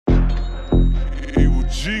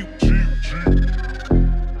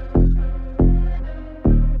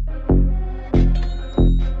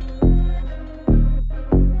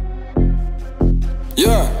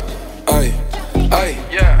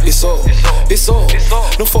It's all.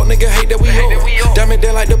 No fuck nigga hate that we all. Diamond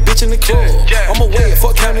down like the bitch in the club. I'ma wait,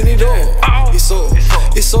 fuck counting it all. It's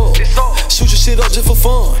all. Shoot your shit up just for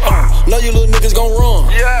fun. Know you little niggas gon'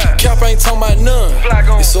 run. Cap ain't talking about none.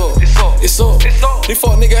 It's all. These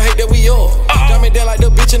fuck nigga hate that we all. Diamond down like the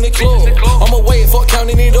bitch in the club. I'ma wait, fuck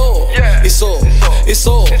counting it all. It's all.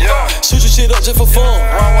 Shoot your shit up just for fun.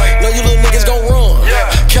 Know you little niggas gon' run.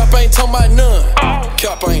 Cap ain't talking about none.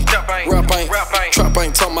 Cap ain't, rap ain't, trap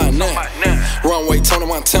ain't talking about none. Runway, Tony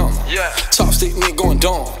Montana. Chopstick nigga going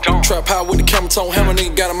down. Trap high with the camera tone hammer.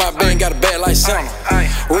 Nigga got in my band, got a bad like Santa.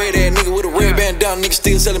 Red ass nigga with a red band down. Nigga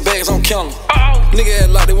still selling bags on counter. Nigga act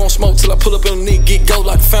like they won't smoke till I pull up in a nigga get go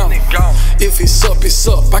like the fountain. If it's up, it's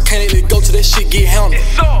up. I can't let it go till that shit get hounded.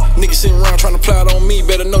 Niggas sitting around trying to plot on me.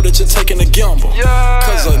 Better know that you're taking a gamble.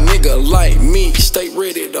 Cause a nigga like me stay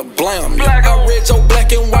ready to blam me. I read your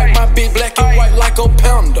black and white, my bitch black and white like a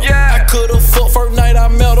pounder. I could've fucked first night I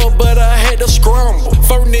met her, but I had to scramble.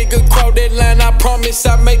 First nigga cross that line, I promise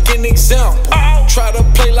I make an example. Try to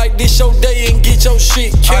play like this your day and get your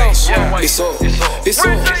shit canceled. It's all.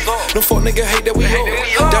 No fuck nigga hate that we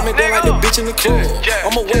all. Diamond down like the bitch in the club.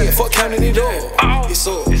 I'ma wait, fuck counting it all. It's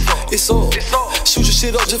all. Shoot your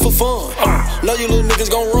shit up just for fun. Know you little niggas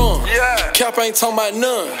gon' run. Cap ain't talking about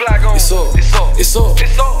none. It's all. These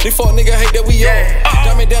fuck nigga hate that we all.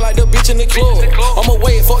 Diamond down like the bitch in the club. I'ma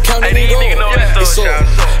wait, fuck counting it all.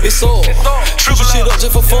 It's all. Shoot your shit up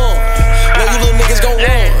just for fun. Know you little niggas gon'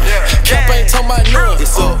 run. Cap ain't talking about none.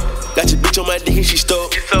 It's all. Got your bitch on my dick and she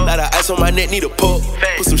stuck. Lot of ice on my neck, need a puck.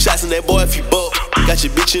 Put some shots in that boy if he buck. Got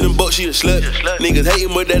your bitch in the boat, she a slut. Niggas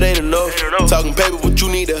hating, but that ain't enough. Talking paper, but you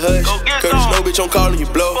need a hush. Curtis, no bitch, I'm calling you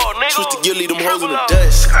bluff. Switch the gear, leave them hoes in the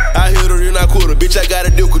dust. I hit her, then I quit her. Bitch, I got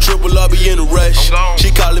a deal, could triple up, be in a rush. She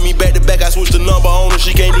calling me back to back, I switched the number on her,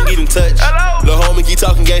 she can't even get in touch. Lil' homie keep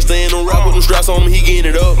talking gangsta, ain't no rap with them straps on him, he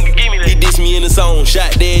getting it up. He dissed me in the song,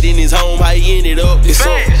 shot dead in his home, how he ended up. It's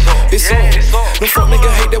all. No fuck nigga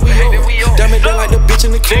hate that we all. Diamond down like the bitch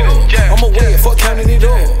in the club. I'ma wait, fuck counting it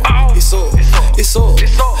all. It's all.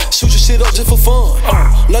 Shoot your shit up just for fun.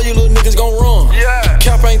 Know you little niggas gon' run.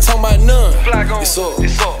 Cap ain't talking about none. It's all.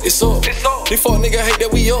 These fuck nigga hate that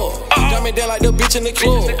we all. Diamond down like the bitch in the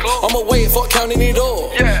club. I'ma wait, fuck counting it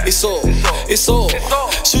all. It's all.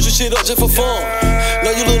 Shoot your shit up just for fun.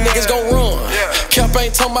 Know you little niggas gon' run. Cap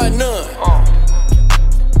ain't talking about none.